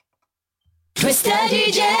Mr.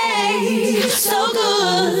 DJ, so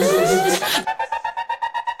good.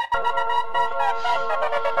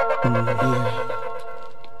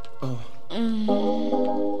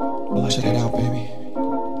 Well, check it out, baby.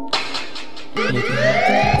 Make it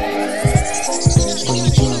happen. Bring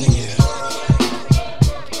the drum,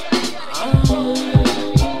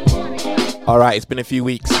 yeah. Alright, it's been a few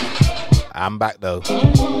weeks. I'm back though.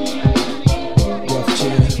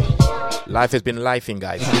 Life has been lifing,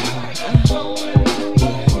 guys.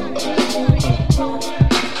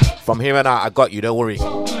 From here on out, I got you, don't worry.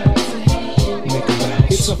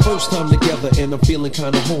 It's our first time together and I'm feeling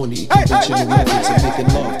kinda horny. Conventional methods of making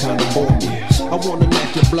love kinda bore me. I wanna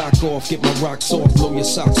knock your block off, get my rocks off, blow your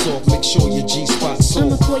socks off, make sure your G-spot's off.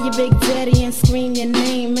 I'ma call your big daddy and scream your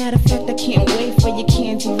name. Matter of fact, I can't wait for your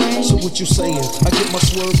candy rain. So what you saying? I get my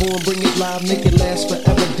swerve on, bring it live, make it last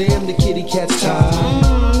forever. Damn, the kitty cat's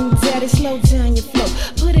tired. Daddy, slow down your flow.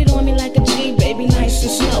 Put it on me like a G, baby, nice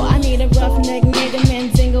and slow. I need a roughneck nigga,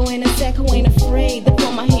 Mandingo in a sack who ain't afraid to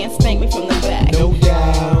pull my hand, spank me from the back. No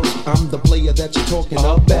doubt, I'm the player that you're talking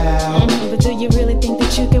about. But do you really think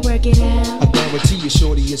that you can work it out? I guarantee you,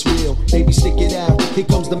 shorty, it's real. Baby, stick it out. Here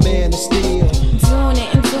comes the man of steel. Doing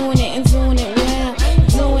it and doing it and doing it well.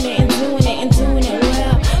 Doing it and doing it and doing it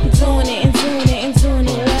well. Doing it and doing it and doing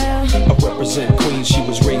it well. I represent Queens, she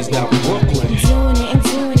was raised out in Brooklyn. Doing it and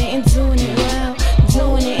doing it and doing it well.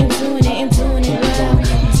 Doing it and doing it and doing it well.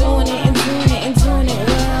 Doing it and doing it and doing it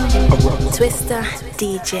well. Twister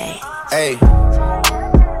DJ. Hey.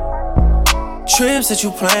 Trips that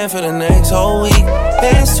you plan for the next whole week.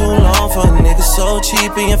 Bands too long for a nigga so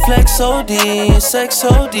cheap. And your flex OD, and sex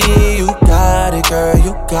OD. You got it, girl,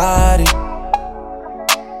 you got it.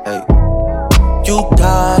 Hey. You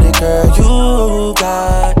got it, girl, you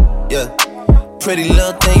got it. Yeah. Pretty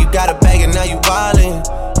little thing, you got a bag and now you wildin'.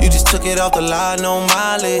 You just took it off the line, no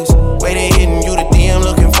mileage. Way they hitting you, the DM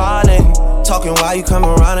looking violent. Talking while you come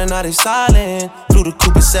around and now they silent. Flew the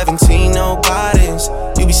coupe at 17, no guidance.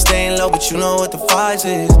 You be staying low, but you know what the price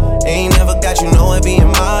is. Ain't never got you know it being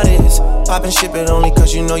modest. Poppin' shit, but only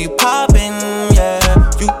cause you know you poppin', yeah.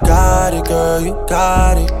 You got it, girl, you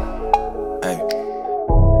got it. Hey.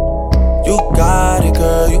 You got it,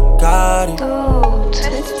 girl, you got it.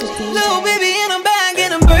 Little baby and I'm back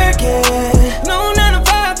and I'm working. No 9 to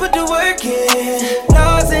 5, put the work in.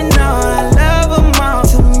 Laws and all, I love them all.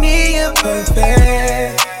 To me, you're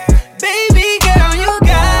perfect. Baby girl, you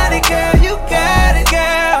got it, girl. You got it,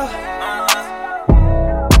 girl.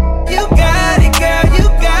 You got it, girl. You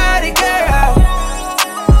got it, girl.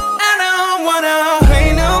 I don't wanna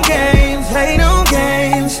play no games, play no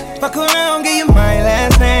games. Fuck around, give you my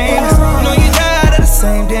last name. Know you tired of the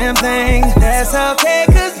same damn thing. That's okay,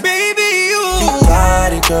 cause baby, you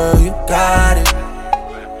got it, girl, you got it.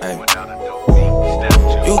 Hey.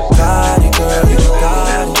 You got it, girl, you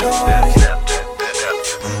got it.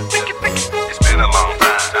 It's been a long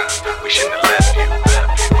time. We shouldn't have left you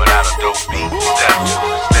without a dope beat.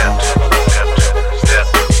 Step.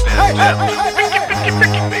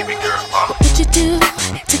 Baby girl, what would you do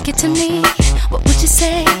to get to me? What would you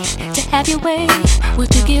say to have your way?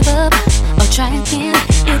 Would you give up or try again?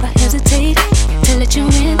 If I hesitate to let you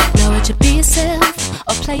in, now would you be yourself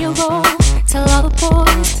or play a role? Tell all the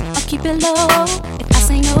boys or keep it low. If I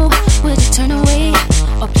say no, would you turn away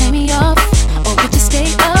or play me off? Or would you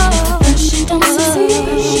stay up? First you don't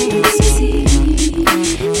succeed.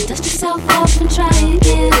 Dust yourself off and try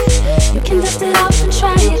again. You can dust it off and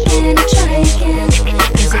try again and try again.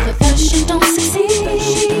 Cause if at first you don't succeed,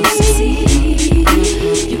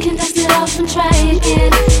 you can dust it off and try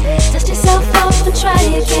again. Dust yourself off and try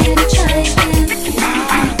again and try again.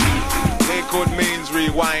 Take means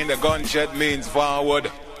rewind, a gunshot means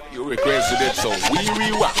forward. You requested it, so we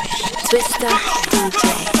rewind. Twister DJ.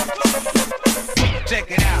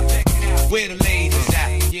 Check it out. Where the ladies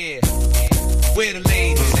at? Yeah. Where the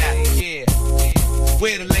ladies at? Yeah.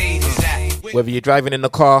 Where the ladies at? Whether you're driving in the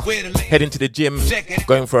car, heading to the gym,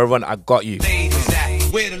 going for a run, I got you.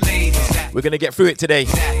 Where the ladies at? We're gonna get through it today.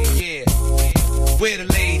 Yeah. Where the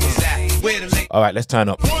ladies at? Where the ladies? Alright, let's turn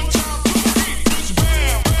up.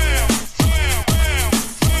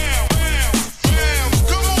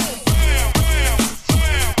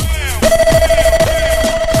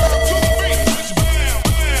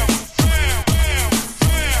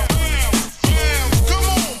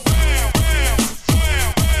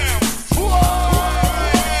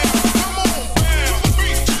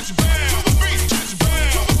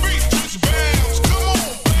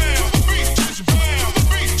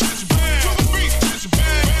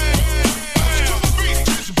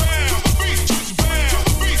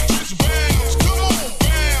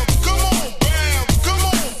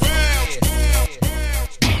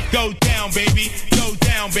 down, baby, go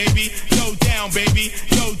down, baby, go down, baby,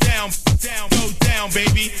 go down, down, go down,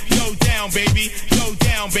 baby, go down, baby, go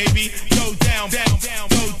down, baby, go down, down, down,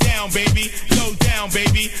 go down, baby, go down,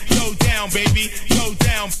 baby, go down, baby, go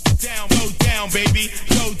down, down, go down, baby,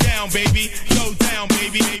 go down, baby, go down,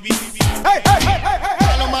 baby, baby. Hey, hey, hey, hey, hey!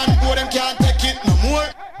 Call a man, go them can't take it no more.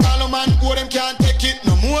 Call a man, go them can't take it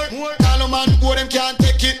no more. Call a man, go them can't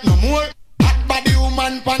take it no more. Hot body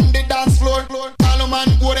woman pon the dance floor. Call a man,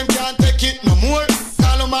 go them can't take it no more.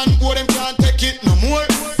 Call a man, go them can't take it no more.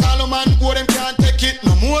 Call a man, go them can't take it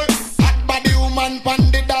no more. Hot body woman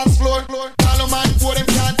pon the dance floor. Call a man, go them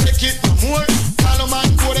can't take it no more. Call a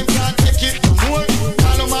man, go them can't take it no more.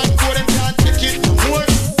 Call a man, go them can't take it no more.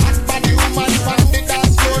 Hot body woman pon the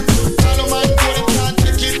dance floor. Call a man, go them can't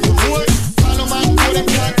take it no more. Call a man, go them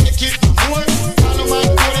can't take it no more. Call a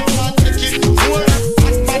man, go them can't take it no more.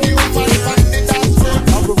 Hot body woman pon the dance floor.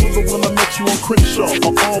 I remember when I met you on Crenshaw.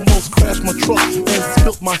 I almost crashed my truck and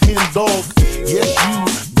spilled my hen dog. Yes, you.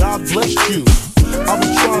 God bless you. I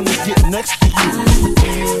was trying to get next to you.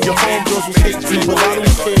 Your homegirls was hating me, but I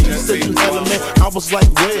didn't care. You said you had a man. I was like,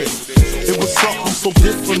 where? It was something so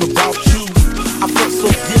different about you. I felt so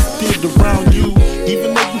gifted around you.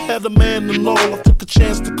 Even though you had a man and all, I took a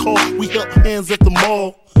chance to call. We held hands at the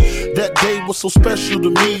mall. That day was so special to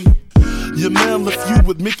me. Your man left you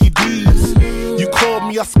with Mickey D's. You called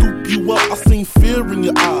me, I scooped you up. I seen fear in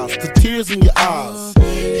your eyes, the tears in your eyes.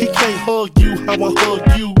 He can't hug you how I hug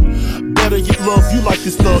you. Better yet love you like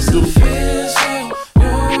this thugs do.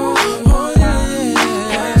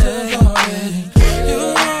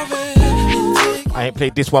 I ain't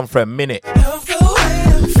played this one for a minute.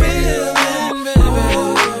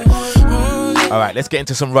 Alright, let's get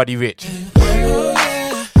into some Roddy Rich.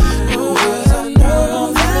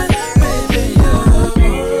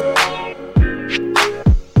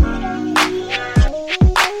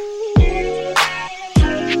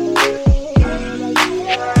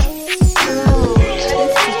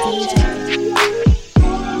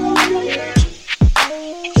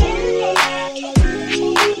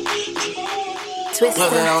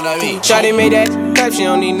 Shawty made that type, she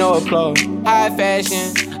don't need no applause. High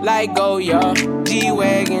fashion, like Goya,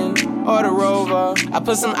 G-Wagon, or the Rover. I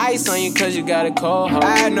put some ice on you cause you got a cold heart.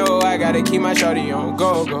 I know I gotta keep my shawty on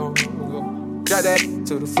go, go, go. Drop that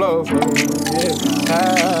to the floor,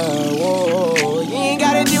 yeah. Whoa. You ain't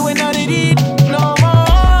gotta deal with none of these no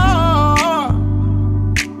more.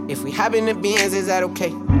 If we hop in the Benz, is that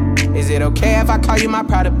okay? Is it okay if I call you my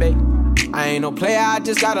pride of babe? I ain't no player, I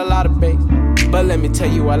just got a lot of bass. But let me tell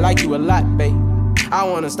you, I like you a lot, babe. I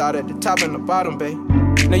wanna start at the top and the bottom, babe.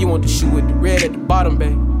 Now you want the shoe with the red at the bottom,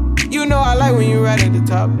 babe. You know I like when you right at the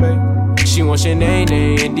top, babe. She wants your name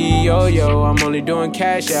and D-Yo-Yo. I'm only doing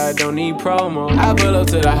cash, I don't need promo. I pull up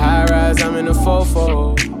to the high rise, I'm in the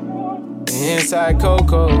fofo. Inside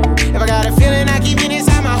Coco. If I got a feeling, I keep it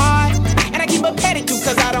inside my heart. And I keep a pedicure,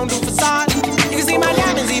 cause I don't do facade. You can see my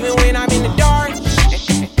diamonds even when I'm in the dark.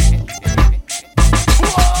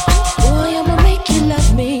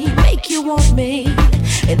 You want me,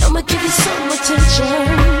 and I'ma give you some attention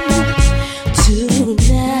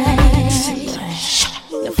tonight.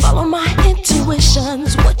 Now follow my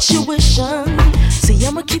intuitions, what you wishing. See,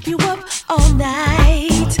 I'ma keep you up all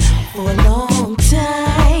night for a long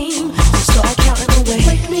time. So start counting away.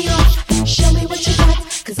 Break me off, show me what you got,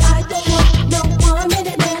 cause I don't want no 1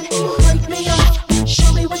 minute man. Break me off,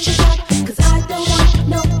 show me what you got, cause I don't want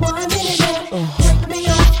no 1 minute man. Break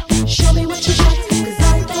me off, show me what you got.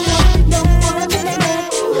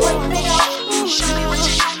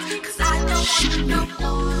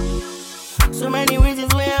 So many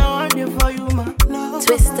reasons why I want you for you, my love.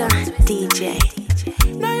 Twister DJ.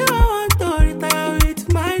 Now you want to retire with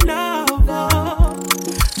my love. Oh.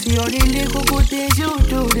 See all the little good things you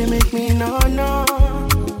do, they make me no.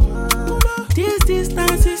 This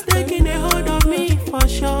distance is taking a hold of me for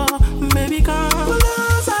sure. Baby, come.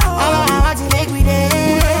 I want to make me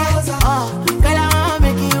there. Oh, girl, I want to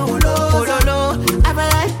make you. I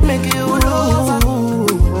want to make you.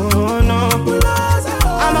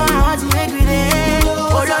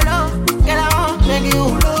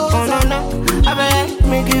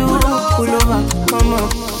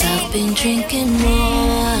 I've been drinking more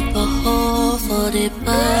alcohol for the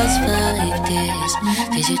past 5 days.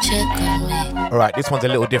 Did you check on me? Alright, this one's a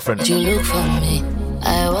little different. Did you look for me?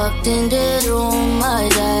 I walked in the room, I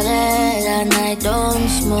got it, and I don't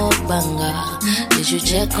smoke banger. Did you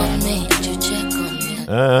check on me? Did you check on me?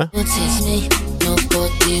 Notice me,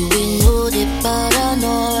 nobody we know the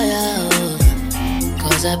paranoia.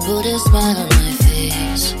 Cause I put a smile on my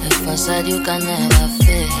face, a facade you can never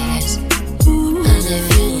face. And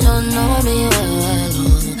if you don't know me well,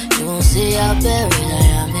 you won't see how buried I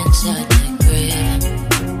am inside my grave.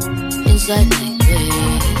 Inside my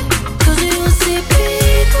grave. Cause you see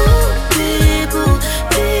people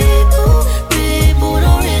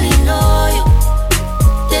don't really know you.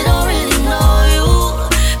 They don't really know you.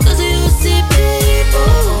 Cause you see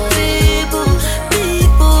people.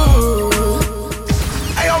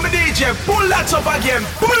 Hey, I'm a DJ, pull that up again.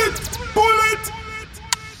 Pull it.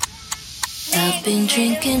 I've been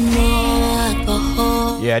drinking more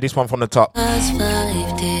alcohol. Yeah, this one from the top. Past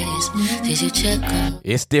 5 days. Did you check on?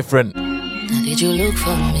 It's different. Now did you look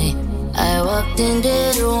for me? I walked in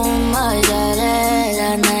the room, I got it,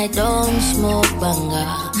 and I don't smoke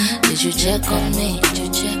banga. Did you check on me? Did you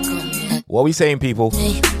check on me? What are we saying, people?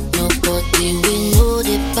 Nobody we know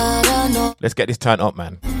the parano. Let's get this turned up,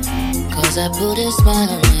 man. Cause I put a smile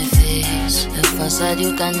on my face. The facade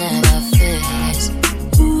you can never face.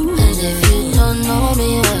 And if you don't know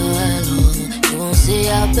me well, you won't see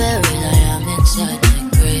how buried I am inside my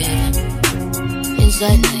grave.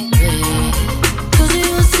 Inside my grave. Cause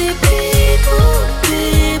you see people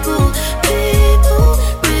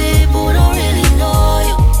don't really know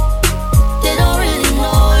you. They don't really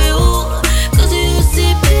know you. Cause you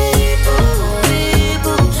see people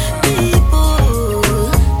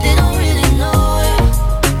they don't really know you.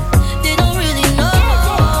 They don't really know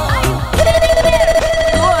you.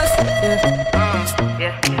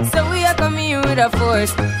 So we are coming here with a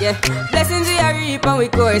force, yeah. Blessings we are reap and we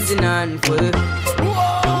coursing on full.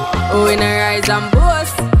 Oh, we not rise and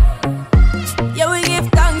boast. Yeah, we give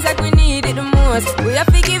thanks like we need it the most. We have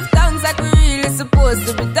to give thanks like we really supposed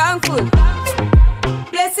to be thankful.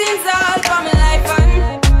 Blessings all for my life and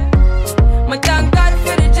my thank God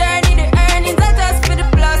for the journey, the earnings are just for the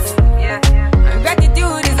plus. Yeah, and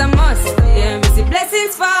gratitude is a must. Yeah, me see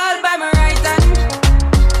blessings fall by my right hand.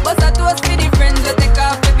 But I toast for the friends that take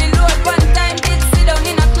off every load. One time did sit down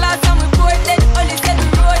in a class and we bored. Then only said the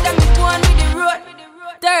road and me go on with the road.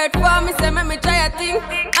 Third form, me say me try a thing.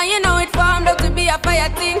 And you know it formed up to be a fire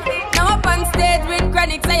thing. Now up on stage with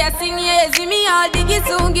chronics I sing. Yeah, see me all diggy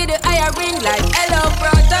soon, get the higher ring. Like hello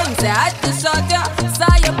brother, me say I had to shot ya. Saw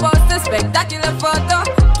your poster, spectacular photo.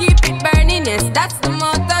 Keep it burning, yes, that's the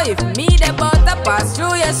motto. If me the butter pass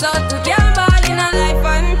through your shot, you can't ball in a life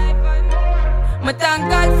and me thank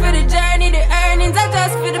God for the journey, the earnings are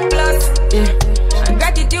just for the plus. Yeah, and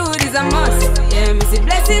gratitude is a must. Yeah, me see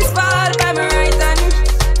blessings fall by my right hand.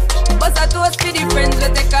 But I toast for the friends we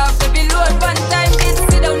take off every load. One time did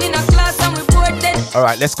sit down in a class and we bored then.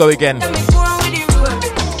 Alright, let's go again.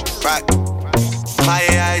 Right, my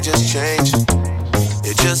AI just changed.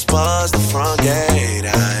 It just buzzed the front gate.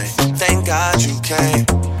 I thank God you came.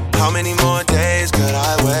 How many more days could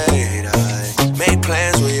I wait? I made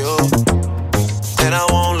plans with you, and I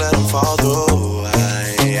won't let them fall through.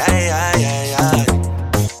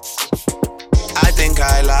 I think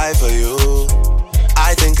I lie for you.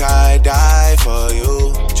 I think I die for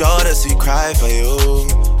you. Jodeci cry for you.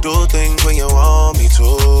 Do things when you want me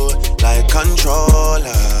to. Like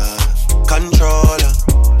controller.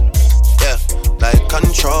 Yeah, like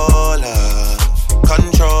controller.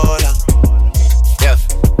 Yeah.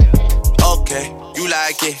 Okay, you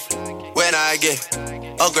like it when I get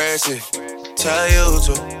aggressive. Tell you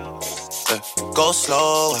to go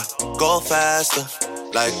slower, go faster.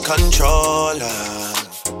 Like controller.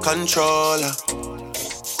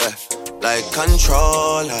 Yeah, like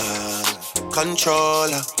controller.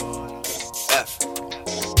 Yeah.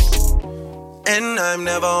 And I'm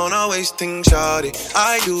never on a wasting shawty.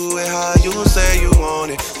 I do it how you say you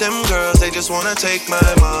want it. Them girls, they just wanna take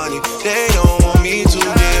my money. They don't want me to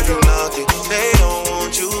give you nothing. They don't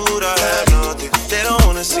want you to have nothing. They don't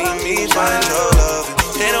wanna see me find your loving.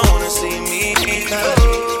 They don't wanna see me be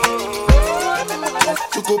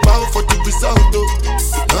You go bow for the result, though.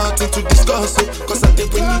 Nothing to discuss, oh. Cause I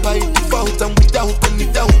take when you by default and without any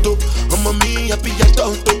doubt, oh. I'm a me happy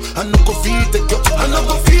adult, oh. I no go feed the girl, I no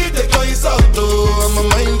go feed the girl, it's out, oh. I'm a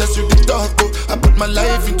mind that's with the talk, oh. I put my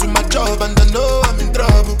life into my job and I know I'm in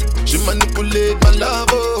trouble. She manipulate my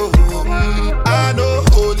love, oh. I know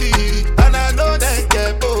holy, and I know that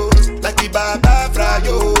get both. Like the Baba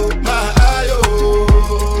Frayo, my ayo,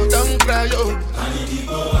 don't cry, yo. I need to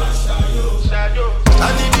go and shadow. I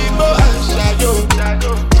need to go and shadow.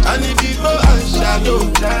 I need to go and shadow.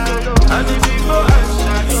 I need to go and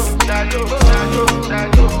shadow.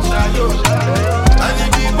 I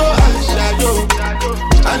need to go and shadow.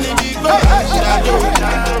 I need to go and shadow.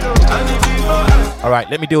 I need to go and. Alright,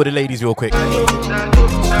 let me deal with the ladies real quick.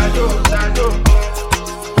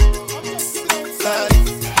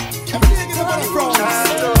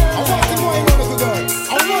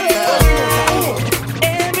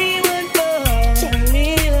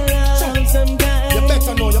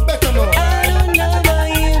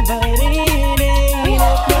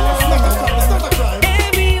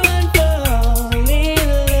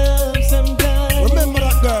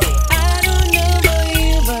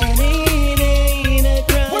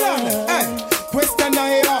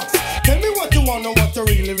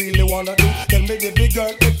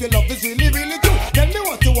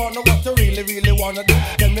 wanna do?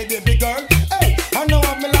 Tell me, baby girl. Hey, I know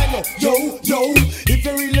I'm like no. Yo, yo. If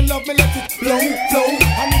you really love me, let it flow, flow.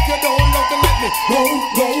 And if you don't love me, let me go,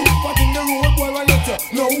 go. But in the road, boy, I let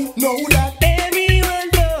you know that everyone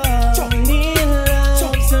don't need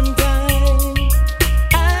love sometimes.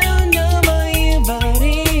 I don't know about you, but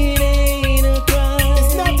it ain't a crime.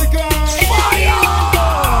 It's not the crime. Fire!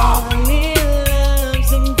 Need love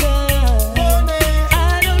sometimes. I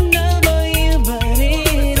don't know about you, but it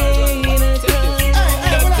ain't a crime.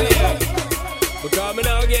 Because me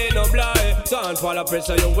now get no blind. Don't fall a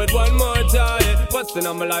pressure you with one more time. Busting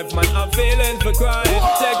on my life, man, I'm feeling for crying.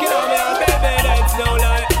 Take it on me, and baby, that's no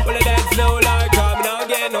lie. Well, that's no lie, cause me now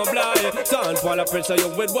get no blind. Don't fall a pressure you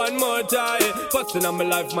with one more time. Busting on my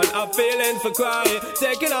life, man, I'm feeling for crying.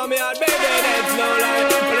 Take it on me, and baby, that's no lie.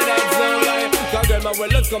 Well, that's no lie. Cause girl, my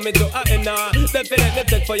world is coming to a end now. Definitely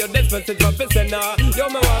take for your despacito for pissing now. You're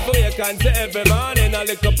my wife for you can't say every morning. A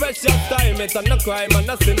little precious time, it's not a crime and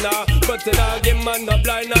a sinner. But you know, give man no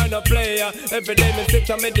blind or no player. Every day me sit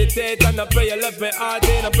and meditate and I pray. You left me heart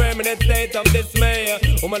in a permanent state of dismay.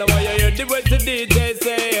 Woman, why you hear the words the DJ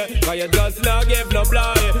say? Cause you just not give no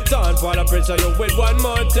blind. Don't fall a pressure you with one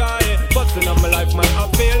more try. Busting on my life, man, I'm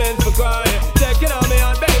feeling for crying. Take it on me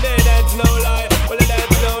and baby, that's no lie. Well,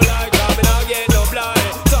 that's no lie, cause me not get no blind.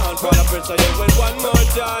 Don't fall a pressure you with one more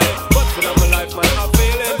try. Busting on my life, man, I'm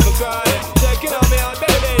feeling for crying. Take it on me and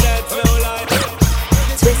baby, that's no lie.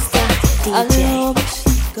 Twister DJ.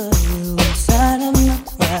 Inside of my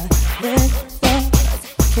private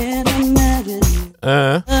thoughts, can't imagine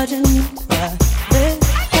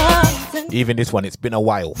even this one, it's been a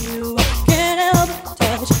while. you. I can't help but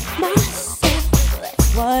touch myself.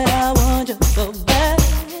 That's why I want you so bad.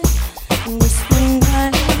 This one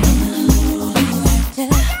night, yeah,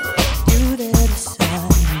 you there beside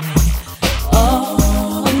me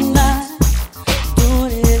all night,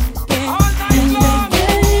 doing it again.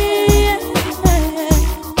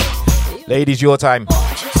 Ladies, your time.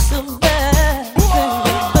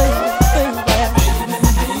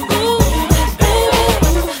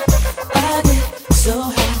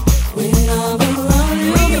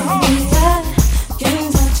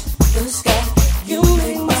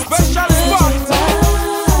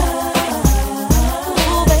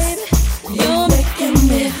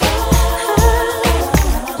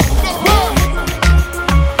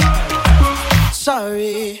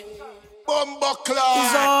 Sorry, Bumbleclaw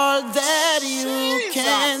is all that you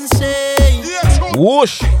can say.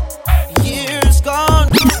 Whoosh! Years gone.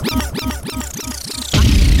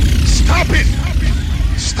 Stop it!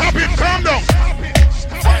 Stop it! Calm down!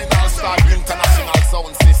 Final start international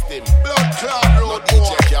sound system. Blood clot road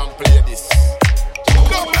DJ can't play this.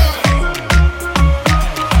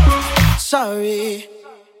 Sorry,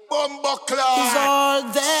 Bumbleclaw is all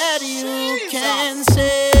that you can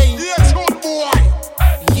say. Yes, good boy!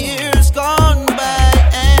 Years gone by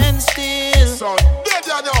and still Son, dead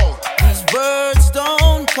ya now! these words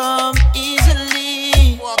don't come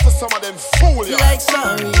easily. After some of them fool ya. Like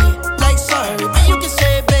sorry, but you can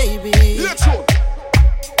say baby. Yes, good!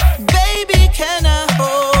 Baby, can I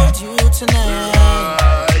hold you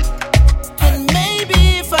tonight? And maybe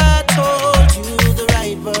if I told you the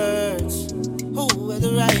right words, who at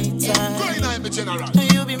the right time,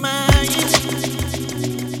 you'll be mine.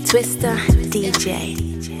 Twister DJ.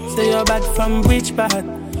 Say you're bad from which part?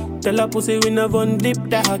 Tell a pussy we no gun dip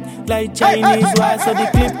dog. Like Chinese why so the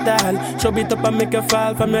clip tall. Chop it up and make you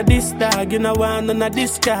fall from your disc dog. You know want none of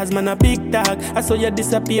this cause man a big dog. I saw you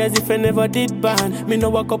disappear as if I never did ban. Me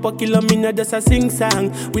no walk up a kilo, me no just a sing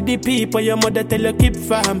song. With the people your mother tell you keep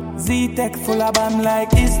from. Z-Tech full of bomb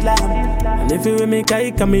like Islam. And if you make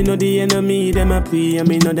I come, me know the enemy. Them a pray and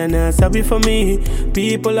me know they not sorry for me.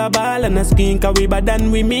 People a ball and a skin cause we bad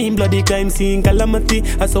than we mean. Bloody crime scene calamity.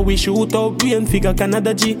 I saw we shoot out we and figure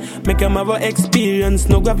Canada G. Make them have a experience,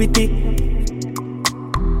 no gravity. And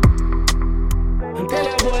tell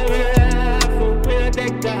a boy we laugh, we a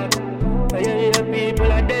take that. I hear the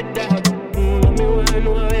people are dead dog. Me want know where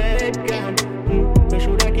your head gone. We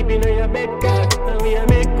should have keep in your bed card. And we a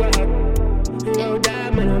make quack. Go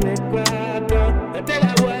down and I make quack. And tell a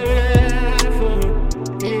boy we laugh,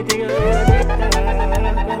 anything I want to take that.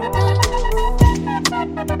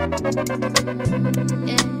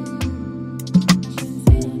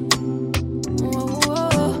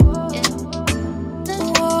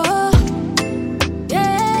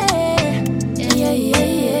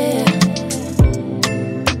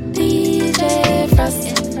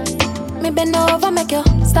 Bend over, make you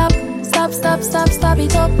stop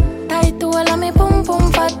it up. Tight to all of me, boom, boom,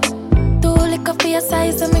 fat. Too liquor for your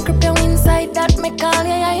size, and me grip you inside that. Me call you,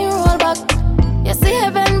 yeah, you roll back. You see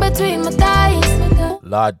heaven between my thighs.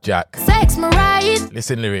 Lord Jack. Sex me right.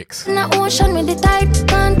 Listen lyrics. In the ocean with the tide.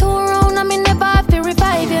 Can't turn around, I mean never have to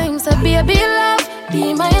revive you. Him say baby love,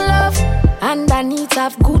 be my love. And I need to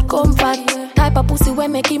have good comfort. Type of pussy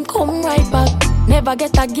when make him come right back. Never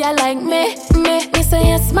get a girl like me. Me say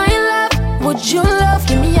yes my love. Would you love?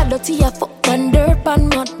 Give me a dirty a fuck and dirt and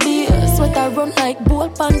mud. Be sweat I run like bull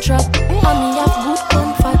pan trap. And me have good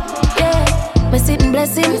comfort. Yeah. Me sit and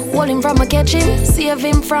bless him, hold him from a catching. Save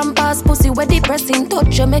him from past pussy where depressing.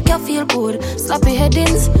 Touch you make you feel good. Sloppy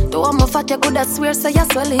headings. Though I'm a fat you good, I swear say you're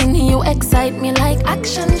swelling. You excite me like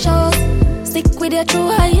action shows. Stick with your true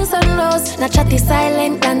highs and lows. Not chatty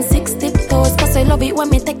silent and 6 tiptoes. Cause I love it when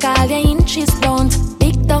me take all your inches down.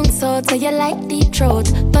 Big tongue so you like deep throat.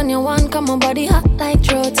 Turn your one, come on body hot like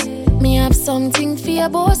throat. Me have something for your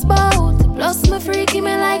boss bout. Plus me freaky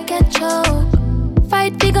me like a choke.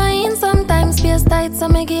 Fight figure in sometimes space tight. So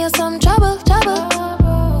me give you some trouble.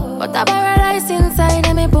 But a paradise inside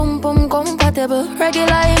and me boom comfortable.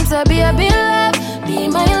 Regular him say baby love, be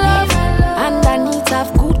my love. And I need to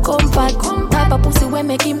have good comfort. Type of pussy when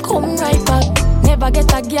make him come right back. Never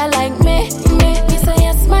get a girl like me. Me say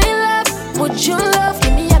yes my love. Would you love?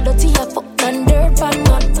 Give me a dirty a fuck and dirt and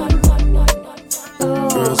mud.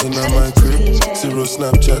 Girls in my crib, 0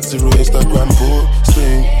 Snapchat, 0 Instagram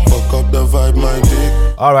posting. Fuck up the vibe, my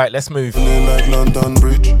dick. Alright, let's move. Like London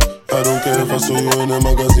Bridge. I don't care if I saw you in a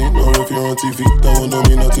magazine or if you're on TV. That one don't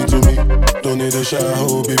mean nothing to me. Don't need a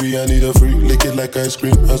shower, baby, I need a free. Lick it like ice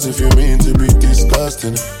cream, as if you mean to be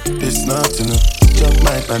disgusting. It's not enough. Chop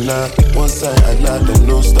my banana, one side I like and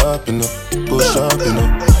no stopping up. Push up,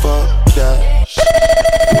 fuck that.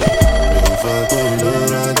 If I go,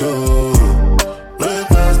 Dorado.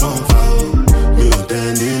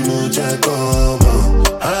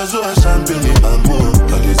 Champagne amour,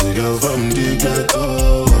 like it's a girl from the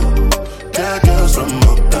ghetto. Got girls from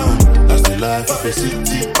uptown, that's the life of a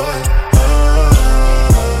city boy.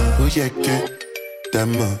 Oh yeah,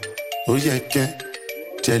 Dama, oh yeah,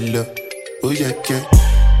 Jello, oh yeah, Joe,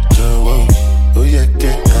 oh yeah, oh yeah,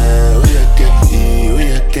 oh yeah.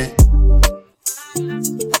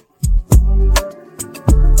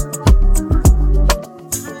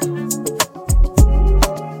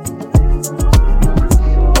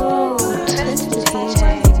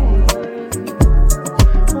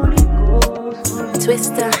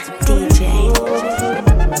 Twister DJ.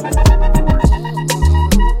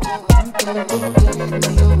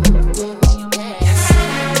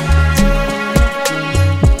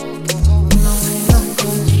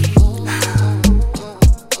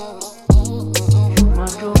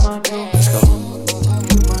 Let's go.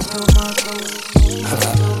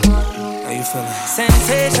 How you feeling?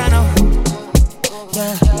 Sensational.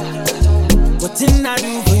 Yeah. What didn't I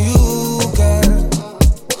do for you, girl?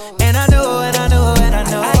 And I know. I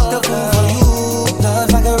the fool for you. Love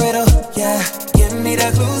like a riddle, yeah. Give me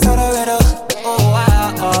the clues to the riddle. Oh,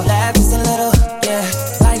 wow, laugh just a little, yeah.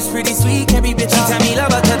 Life's pretty sweet, can't be bitchy. Tell me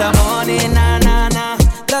love her to the morning, nah.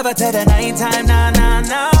 Love her to the nighttime, nah.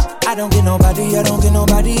 I don't get nobody,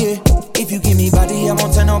 yeah. If you give me body, I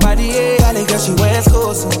won't tell nobody, yeah. Valley girl, she wears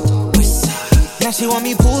clothes. Now she want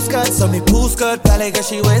me pool skirt, so me pool skirt. Valley girl,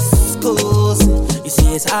 she wears schools. You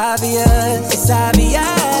see, it's obvious.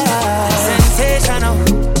 Sensational.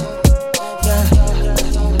 Yeah.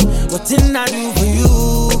 What didn't I do for you,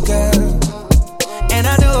 girl? And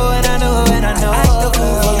I know. I the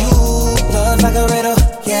fool for you. Love like a riddle,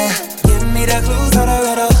 yeah. Give me the clues to the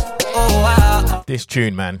riddle. Oh, wow. This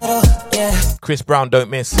tune, man. Yeah. Chris Brown, don't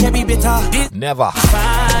miss. Can't be bitter. Never.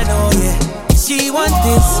 Fine, oh yeah. She want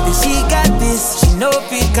this, and she got this. She know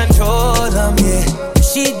fit control them, yeah.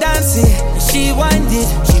 She dance it, and she wind it.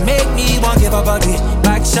 She make me want give her body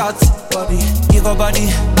back shots, body. Give her body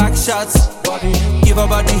back shots, body. Give her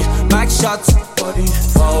body back shots, body.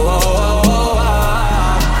 Oh.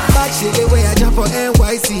 Back shit the way I jump for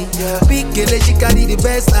NYC. Yeah. Big girl, she carry the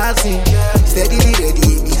best I've seen. Yeah. Steadily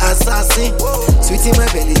ready, me assassin. Sweet in my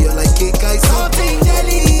belly, you're like cake ice. Something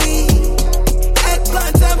jelly,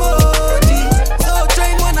 eggplant emoji. So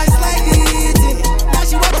train when I slide it. Now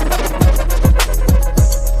she walks.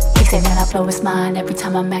 They say that I blow his mind every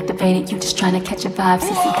time I'm activated. You just trying to catch a vibe.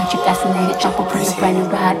 CC got you fascinated. Jump up on your brand new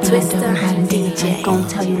ride. Twister DJ gon'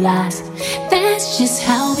 tell you lies. That's just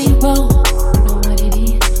how we roll. You know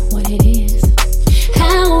what it is.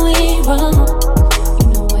 How we roll. You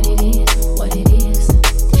know what it is.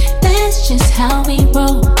 That's just how we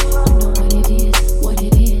roll. You know what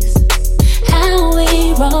it is. How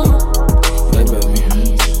we roll.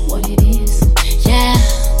 What it is. Yeah.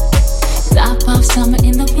 Top off summer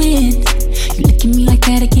in the wind. You look at me like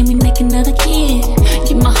that, it can we make another kid.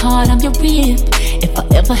 Give my heart, I'm your rib. If I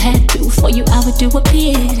ever had to For you, I would do a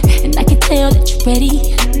bid, and I can tell that you're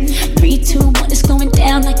ready. 3, 2, 1, it's going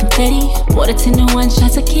down like confetti. Water 10 to 1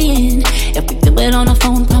 shots again. If we do it on the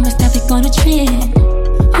phone, promise that we're gonna trend.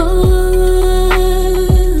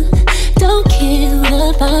 Ooh, don't kill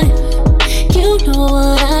the vibe. You know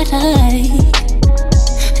what I like,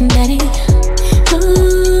 Daddy.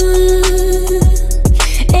 Ooh,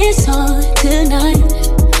 it's on tonight.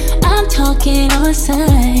 I'm talking on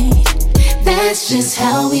sight. That's just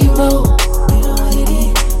how we roll. You know what it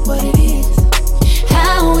is, what it is.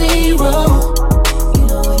 How we roll. You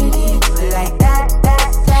know what it is. Like that.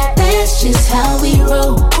 That's just how we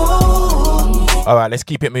roll. All right, let's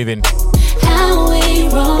keep it moving. How we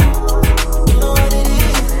roll. You know what it is.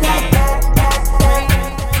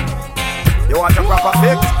 You want your proper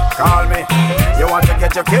fix? Call me. You want to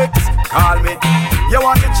get your kicks? Call me. You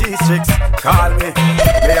want your cheese chicks? Call me.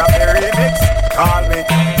 They have the remix? Call me.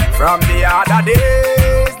 From the other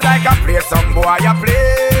days, like I play some boy, I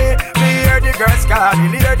play. Me hear the girls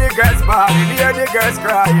calling, hear the girls bawling, hear the girls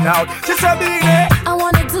crying out. She said, "Be there." I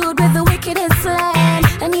want a dude with the wickedest slang.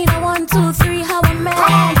 I need a 1, 2, 3, how a man.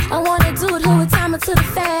 I want a dude who would time it to the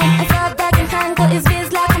fan. I thought that can handle his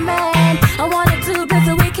biz like a man. I want a dude with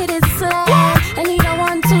the wickedest slang. I need a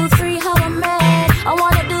 1, 2, 3, how a man. I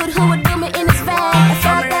want a dude who would do me in his van. I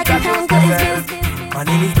thought that can handle his biz. My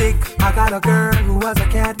name is Dick. I got a girl who was a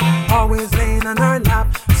cat, always laying on her lap.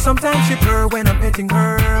 Sometimes she purr when I'm petting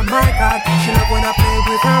her. My God, she love when I play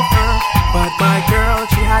with her fur. But my girl,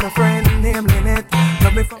 she had a friend named Lynette.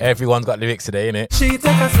 Everyone's got lyrics today, innit? She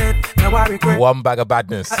take a set, now I regret. One bag of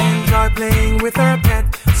badness. I enjoy playing with her pet.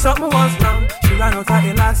 Something was wrong, she ran out her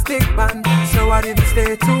elastic band. So I didn't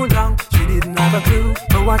stay too long. She didn't have a clue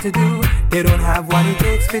for what to do. They don't have what it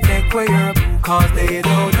takes to take away her boo. Cause they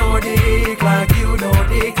don't know Dick like you know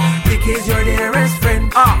Dick. Dick is your dearest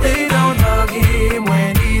friend. They don't hug him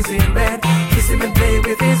when he's in bed. Kiss him and play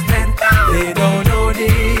with his head. They don't know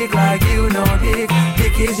Dick like you know Dick.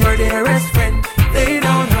 Dick is your dearest friend. They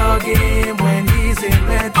don't hug him when he's in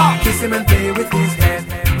bed. Kiss him and play with his head.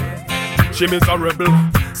 She miserable,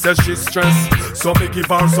 says she's stressed, so me give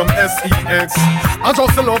her some sex. And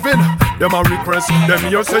just loving, them a request. Them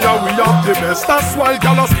here say we have the best. That's why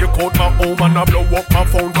y'all stick out my home and I blow up my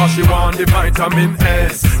phone, cause she want the vitamin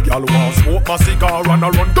S. Y'all want smoke my cigar and I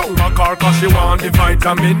run down my car, cause she want the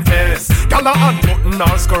vitamin S. Y'all a unbutton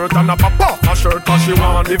her skirt and a pop off my shirt, cause she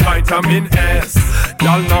want the vitamin S.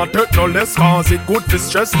 Y'all not take no less, cause it good to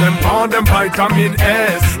stress them on them vitamin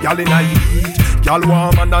S. Y'all in a heat, y'all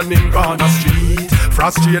warm and a ning on the street.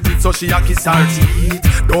 Frustrated so she a kiss her teeth.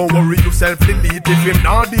 Don't worry yourself, delete. If you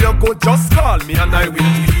not there good, just call me and I will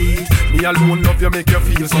tweet. Me alone love you, make you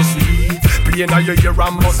feel so sweet. Pain in your ear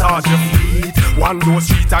and massage your feet. One dose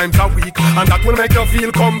 3 times a week, and that will make you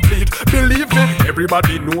feel complete. Believe me,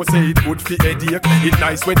 everybody knows say it good for headache. It's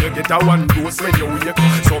nice when you get a 1 dose when you wake.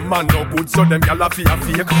 Some man no good, so them gyal a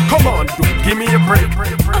fake. Come on, dude, give me a break.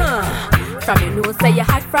 From you know say you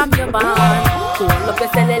hot from your band. Hold up your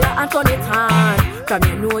cellular and turn it on. From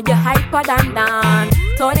you know you hyper than Dan.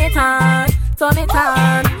 Turn it on, turn it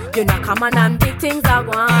on. You know come on and big things are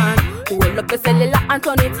gone. Hold up your cellular and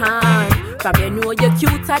turn it on. From you know you're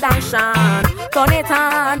cuter than Sean. Turn it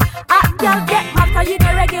on. Girl get mad cause you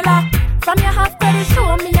the regular. From your half credit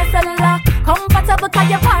show me your cellular. Comfortable cause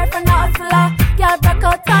you're far from the hustler. Girl break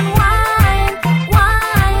out and wine,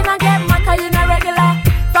 wine. And get mad cause you the regular.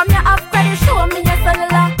 From your half credit show me your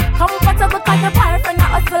cellular. Comfortable cause you're far from the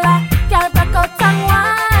hustler. Girl break out and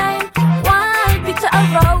wine, wine. Picture a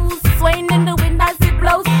rose swaying in the wind as it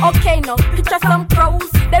blows. Okay now, picture some crows.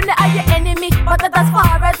 Them they are your enemy, but that's as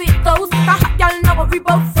far as it goes. The hot girl know what we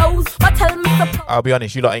both those. But tell me suppose. I'll be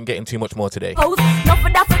honest, you lot ain't getting too much more today. No for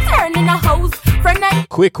that for turning a hose. Friend and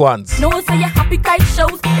Quick ones. no so your happy guy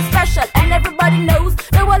shows. It's special and everybody knows.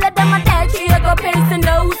 The whole of them are dead, you go pacing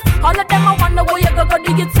those. All of them I wonder where you go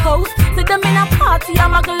do your toes. See them in a party,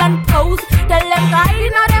 I'm a girl and pose. Tell them guy, you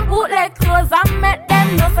know them bootleg clothes. I met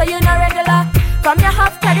them, no so you no regular. From your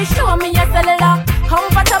half credit, show me your cellular.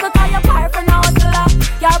 Comfortable cause you're far from the hustler.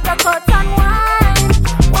 Y'all broke out and wine,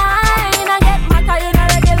 wine. And get mad cause you no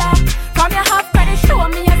regular. From your half credit, show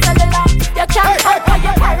me your cellular. You can't help cause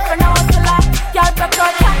you're far from the hustler. Y'all broke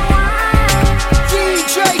out and wine.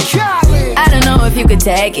 DJ Khaled. I don't know if you could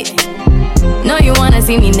take it. No, you wanna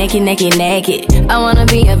see me naked, naked, naked. I wanna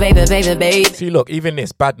be a baby, baby, baby. See, look, even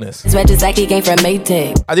this badness. It's red just like he came from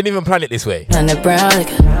Maytag. I didn't even plan it this way. On the brown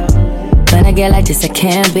liquor. When I get like this, I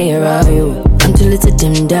can't be around you. I'm too little to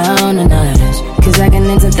dim down the night. Cause I can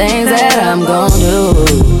into things that I'm gon' do.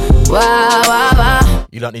 Wow, wow, wow.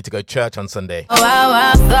 You don't need to go to church on Sunday. Wow,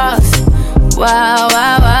 wow, thoughts. Wow,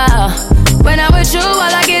 wow, wow. When I'm with you, all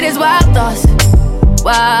I get is wild thoughts.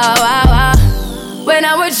 Wow, wow, wow. When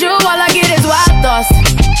I'm with you, all I get is wild thoughts.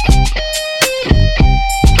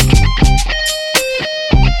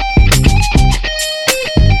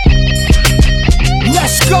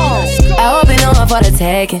 Let's go. I hope you know I'm for the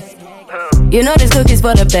taking. You know this cookie's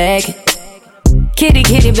for the bag. Kitty,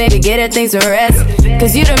 kitty, baby, get her things to rest.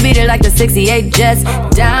 Cause you done beat it like the 68 Jets.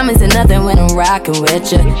 Diamonds are nothing when I'm rockin'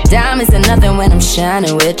 with ya. Diamonds are nothing when I'm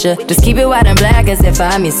shining with ya. Just keep it white and black as if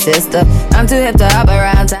I'm your sister. I'm too hip to hop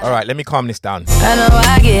around. Alright, let me calm this down. I know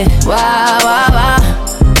I get wow, wow, wow.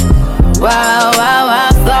 Wow, wow,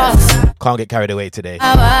 wow, thoughts. Can't get carried away today.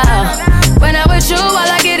 Wow, wow. When I'm with you, all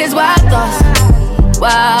I get is wild thoughts.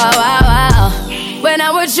 Wow, wow, wow. When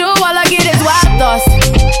I'm with you, all I get is wild thoughts.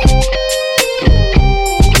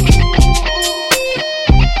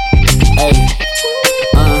 Hey,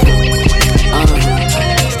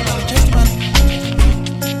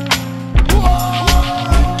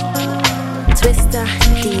 Twister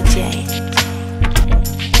DJ.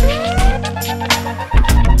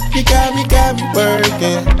 You got me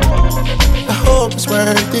working. I hope it's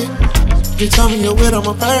worth it. You tell me you're with on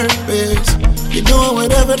my purpose. You're doing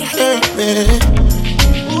whatever to hurt me.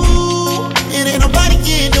 Ooh, it ain't nobody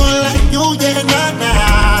can do it like you, yeah, nah,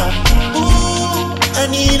 nah. Ooh, I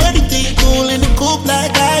need everything cool in the coupe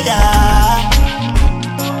like I got.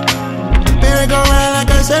 Merry-go-round like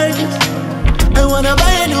a circus. I wanna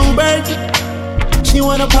buy a new bird. She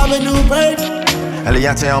wanna pop a new bird.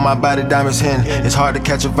 Eliante on my body, diamonds hidden. It's hard to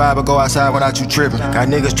catch a vibe or go outside without you tripping. Got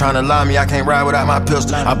niggas tryna lie me, I can't ride without my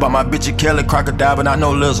pistol. I bought my bitch a Kelly crocodile, but I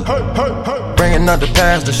know lizard. Bringing up the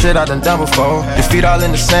past, the shit I done before. Your feet all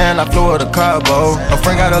in the sand, I flew her to Cabo. A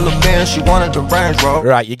friend got a little Benz, she wanted the Range Rover.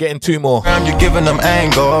 Right, you're getting two more. You're giving them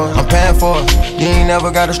angles, I'm paying for it. You ain't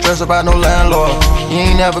never gotta stress about no landlord. You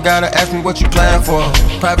ain't never gotta ask me what you plan for.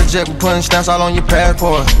 Private jet, we putting stamps all on your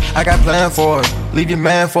passport. I got plans for it, leave your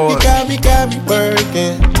man for it. You got me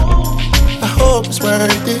working. I hope it's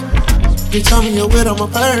worth it. You tell me you're with on my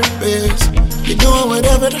purpose. You're doing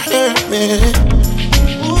whatever to hurt me.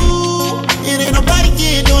 Ooh, it ain't nobody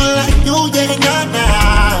can do it like you, yeah, nah,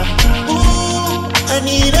 nah. Ooh, I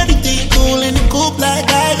need everything cool in the coupe like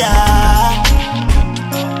I got.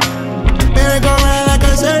 Merry-go-round like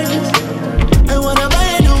a circus. I wanna buy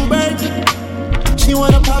a new bird. She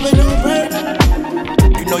wanna pop a new bird.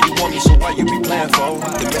 You know you want me, so why you be playing for?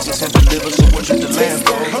 The message has delivered, so what you delaying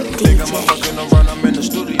for? Think I'm fucking around, I'm in the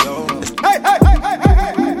studio.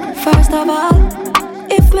 First of all,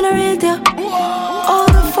 if me not rate you, all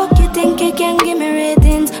the fuck you think you can give me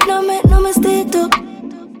ratings? No make no mistake too.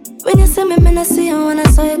 When you see me, me not see you when I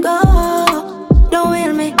saw you go. Don't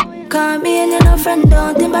will me, call me and you're no friend.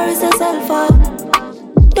 Don't embarrass yourself up.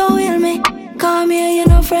 Don't will me, call me and you're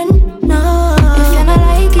no friend. No. If you're not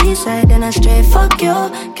like east side, then I straight fuck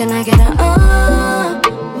you. Can I get a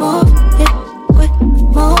move? Yeah, quick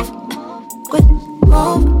move, quick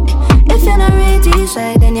move. If you're not ready east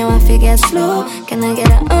side, then you want to get slow. Can I get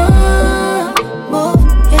a move?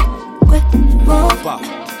 Yeah, quick move,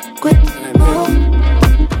 quick move.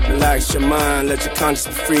 Relax your mind, let your conscience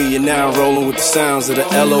be free. You're now rolling with the sounds of the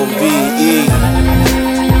L-O-V-E.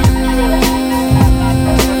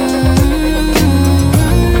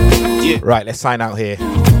 Right, let's sign out here.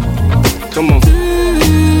 Come on.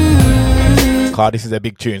 Car, this is a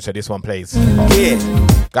big tune, so this one plays. Yeah.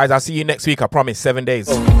 Guys, I'll see you next week. I promise, 7 days.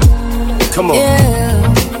 Come on.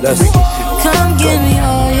 Yeah. Let's come give me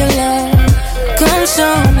all your love. Come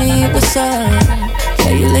show me what's up.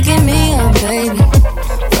 Yeah, you look at me up, baby.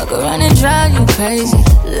 Fuck around and drive you crazy.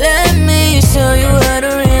 Let me show you what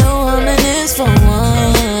a real woman is for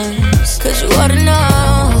once. Cause you ought to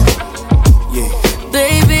know. Yeah.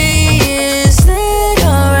 Baby, is that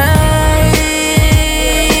alright?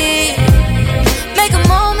 Make a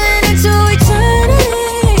moment into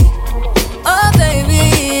eternity. Oh, baby,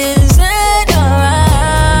 is that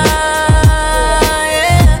alright?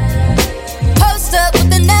 Yeah. Post up with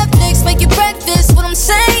the Netflix, make you breakfast. What I'm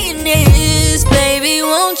saying is, baby,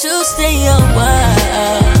 won't you stay a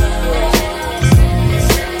while?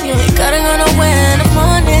 You ain't gotta go nowhere in the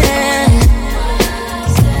morning.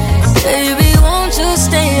 Baby, won't you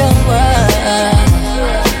stay a while?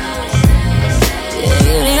 Yeah,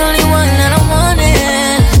 you're the only one that I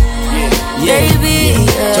wanted. Baby,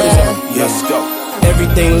 Let's go.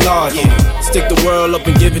 Everything large. Stick the world up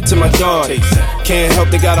and give it to my daughter. Can't help,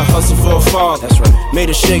 they gotta hustle for a father. That's right. Made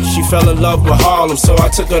her shake, she fell in love with Harlem, so I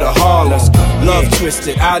took her to Harlem. Love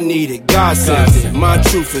twisted, I need it, God sent it. My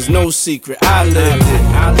truth is no secret, I lived it.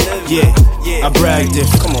 Yeah, I bragged it.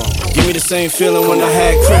 Come on, give me the same feeling when I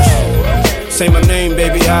had Chris. Say my name,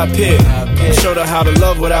 baby, I appear. Showed her how to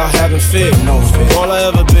love without having fear. All I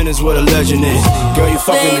ever been is what a legend is. Girl, you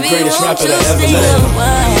fucking the greatest rapper that ever lived.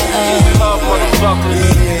 Love motherfuckers,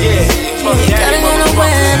 yeah. Gotta go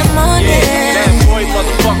nowhere in the morning. That boy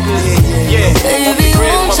motherfuckers, yeah. Baby,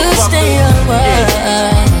 won't you stay a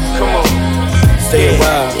while? Come on, stay a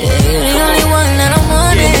while. Yeah, you're the only one that I'm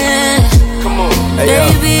wanting. Come on,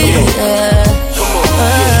 baby. Come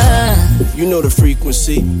on, you know the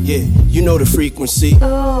frequency, yeah. You know the frequency.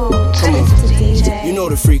 Oh, come on, DJ. you know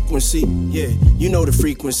the frequency, yeah. You know the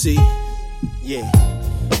frequency, yeah.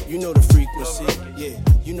 You know the frequency, yeah.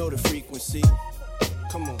 You know the frequency.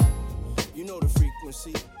 Come on, you know the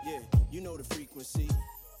frequency, yeah. You know the frequency.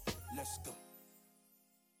 Let's go.